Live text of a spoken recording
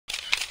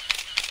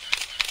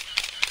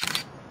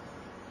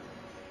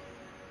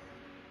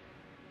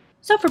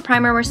So for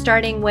primer, we're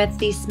starting with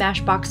the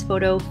Smashbox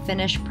Photo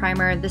Finish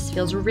Primer. This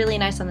feels really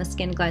nice on the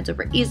skin, glides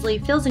over easily,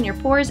 fills in your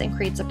pores, and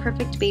creates a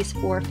perfect base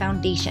for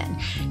foundation.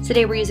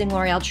 Today we're using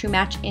L'Oreal True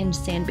Match in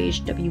Sand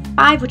Beige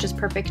W5, which is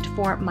perfect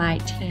for my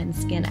tan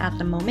skin at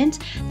the moment.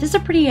 This is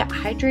a pretty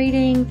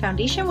hydrating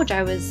foundation, which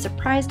I was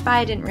surprised by.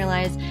 I didn't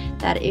realize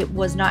that it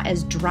was not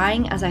as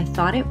drying as I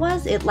thought it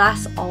was. It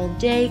lasts all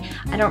day.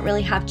 I don't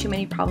really have too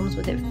many problems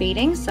with it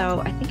fading, so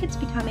I think it's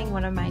becoming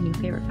one of my new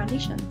favorite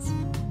foundations.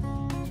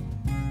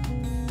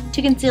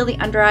 To conceal the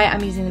under eye,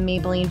 I'm using the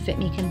Maybelline Fit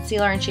Me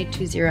Concealer in shade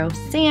 20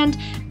 Sand.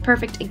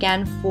 Perfect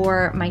again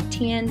for my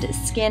tanned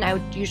skin. I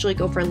would usually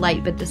go for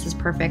light, but this is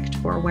perfect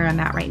for where I'm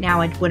at right now.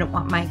 I wouldn't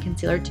want my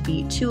concealer to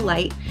be too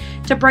light.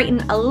 To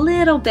brighten a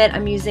little bit,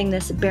 I'm using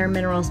this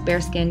bareMinerals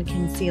Bare Skin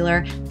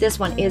Concealer. This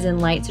one is in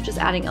light, so just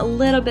adding a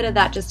little bit of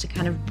that just to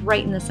kind of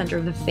brighten the center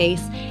of the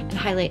face and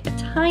highlight a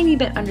tiny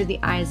bit under the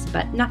eyes,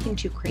 but nothing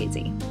too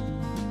crazy.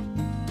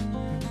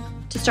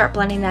 To start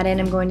blending that in,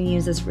 I'm going to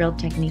use this Real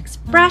Techniques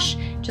brush.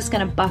 Just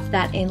going to buff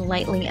that in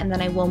lightly, and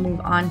then I will move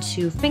on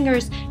to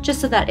fingers just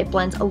so that it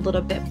blends a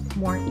little bit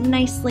more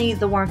nicely.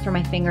 The warmth from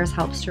my fingers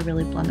helps to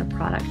really blend the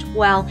product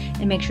well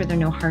and make sure there are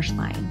no harsh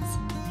lines.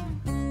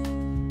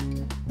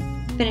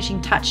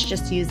 Finishing touch,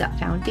 just to use that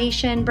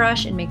foundation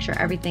brush and make sure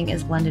everything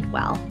is blended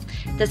well.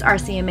 This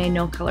RCMA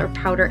No Color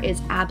Powder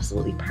is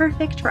absolutely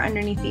perfect for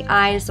underneath the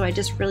eyes, so I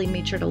just really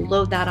made sure to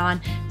load that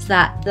on so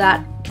that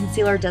that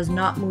concealer does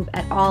not move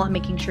at all. I'm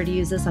making sure to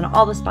use this on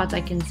all the spots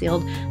I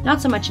concealed,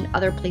 not so much in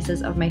other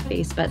places of my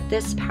face, but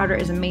this powder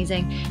is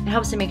amazing. It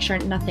helps to make sure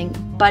nothing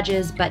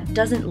budges but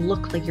doesn't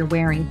look like you're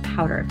wearing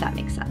powder, if that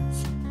makes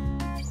sense.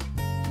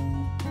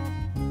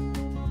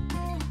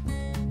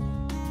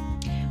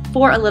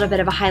 For a little bit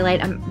of a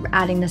highlight, I'm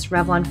adding this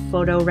Revlon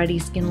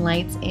PhotoReady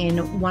SkinLights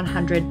in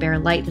 100 Bare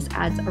Light. This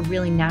adds a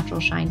really natural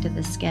shine to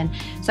the skin.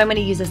 So I'm going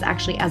to use this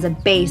actually as a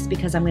base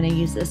because I'm going to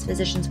use this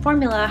Physicians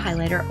Formula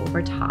highlighter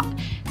over top.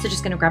 So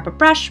just going to grab a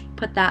brush,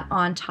 put that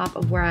on top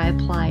of where I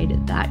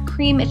applied that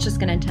cream. It's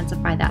just going to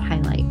intensify that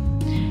highlight.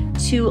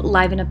 To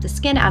liven up the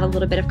skin, add a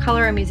little bit of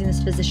color. I'm using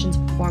this Physicians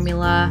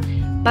Formula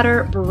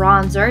Butter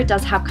Bronzer. It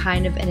does have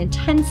kind of an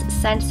intense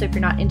scent, so if you're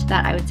not into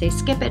that, I would say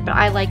skip it, but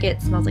I like it.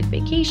 It smells like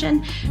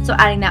vacation. So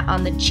adding that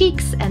on the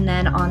cheeks and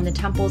then on the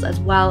temples as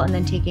well, and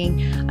then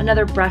taking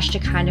another brush to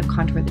kind of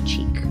contour the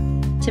cheek.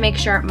 To make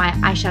sure my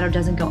eyeshadow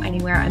doesn't go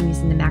anywhere, I'm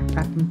using the MAC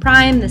Prep and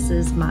Prime. This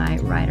is my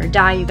ride or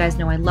die. You guys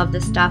know I love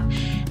this stuff.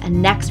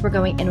 And next we're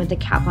going in with the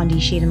Kat Von D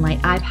Shade and Light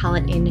Eye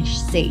Palette in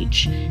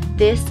Sage.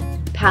 This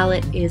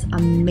palette is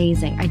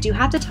amazing. I do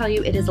have to tell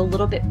you, it is a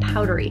little bit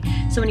powdery.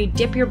 So when you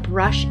dip your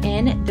brush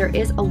in, there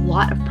is a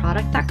lot of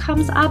product that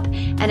comes up,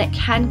 and it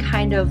can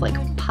kind of like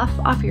puff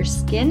off your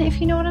skin, if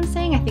you know what I'm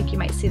saying. I think you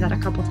might see that a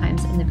couple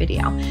times in the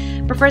video.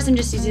 But first I'm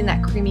just using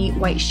that creamy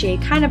white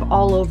shade kind of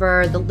all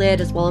over the lid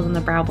as well as on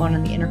the brow bone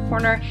in the inner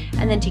corner,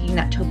 and then taking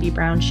that taupey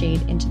brown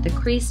shade into the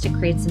crease to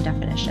create some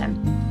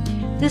definition.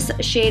 This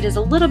shade is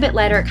a little bit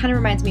lighter. It kind of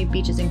reminds me of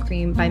Beaches and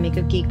Cream by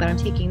Makeup Geek, but I'm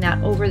taking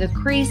that over the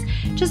crease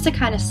just to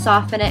kind of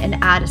soften it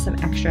and add some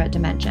extra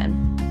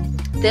dimension.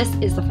 This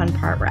is the fun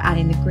part. We're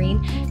adding the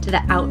green to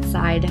the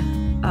outside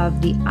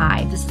of the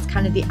eye. This is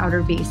kind of the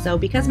outer V. So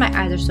because my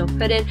eyes are so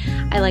hooded,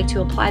 I like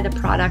to apply the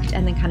product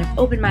and then kind of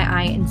open my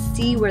eye and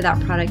see where that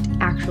product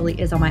actually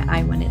is on my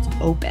eye when it's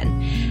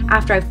open.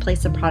 After I've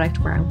placed the product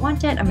where I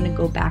want it, I'm going to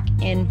go back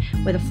in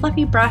with a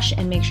fluffy brush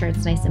and make sure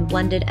it's nice and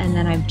blended, and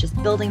then I'm just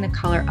building the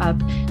color up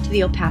to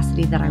the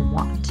opacity that I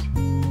want.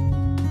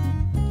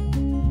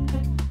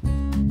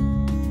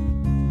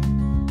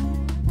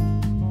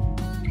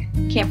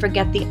 Can't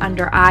forget the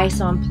under eye,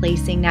 so I'm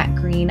placing that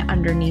green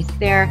underneath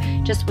there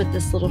just with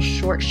this little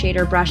short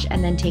shader brush,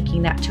 and then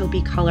taking that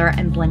taupey color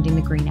and blending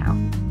the green out.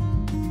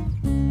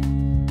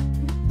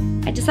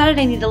 I decided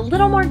I need a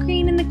little more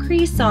green in the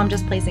crease, so I'm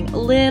just placing a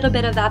little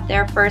bit of that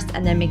there first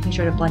and then making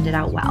sure to blend it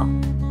out well.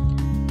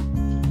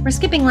 We're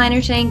skipping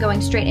liner today and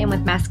going straight in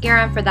with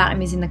mascara, and for that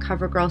I'm using the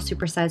CoverGirl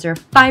Supersizer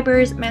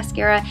Fibers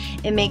Mascara.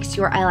 It makes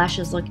your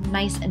eyelashes look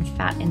nice and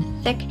fat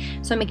and thick,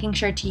 so I'm making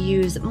sure to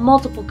use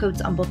multiple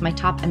coats on both my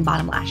top and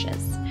bottom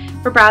lashes.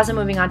 For brows, I'm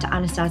moving on to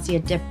Anastasia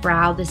Dip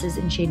Brow. This is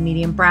in shade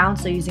medium brown,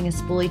 so using a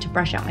spoolie to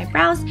brush out my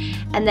brows,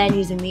 and then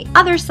using the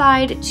other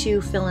side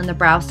to fill in the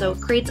brow. So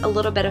it creates a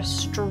little bit of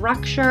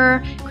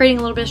structure,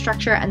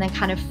 and then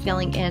kind of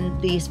filling in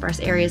the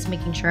sparse areas,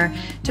 making sure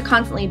to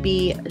constantly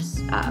be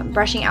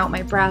brushing out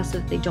my brows so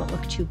that they don't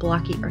look too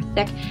blocky or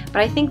thick.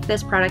 But I think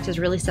this product has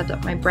really stepped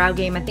up my brow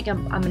game. I think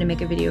I'm going to make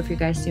a video for you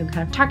guys soon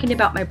kind of talking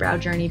about my brow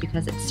journey,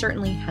 because it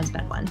certainly has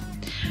been one.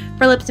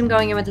 For lips, I'm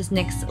going in with this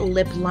NYX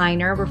Lip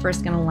Liner. We're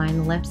first going to line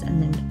the lips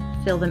and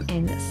then fill them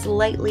in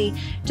slightly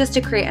just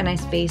to create a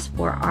nice base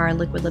for our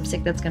liquid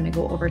lipstick that's going to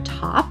go over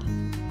top.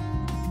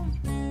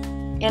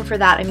 And for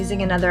that, I'm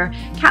using another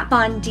Kat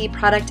Von D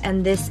product,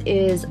 and this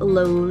is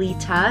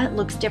Lolita. It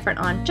looks different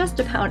on just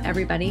about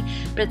everybody,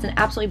 but it's an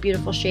absolutely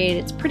beautiful shade.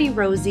 It's pretty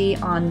rosy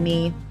on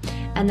me.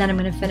 And then I'm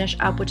going to finish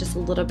up with just a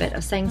little bit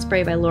of setting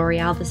spray by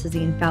L'Oreal. This is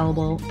the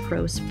Infallible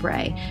Pro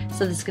Spray.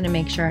 So this is going to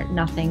make sure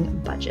nothing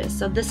budges.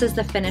 So this is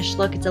the finished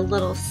look. It's a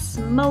little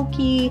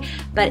smoky,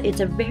 but it's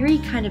a very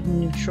kind of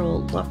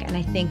neutral look. And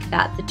I think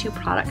that the two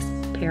products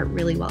pair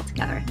really well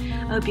together.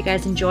 I hope you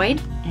guys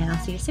enjoyed, and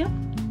I'll see you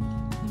soon.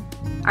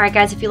 Alright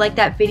guys, if you like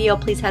that video,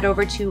 please head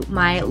over to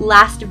my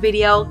last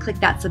video, click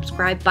that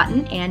subscribe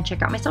button, and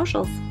check out my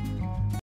socials.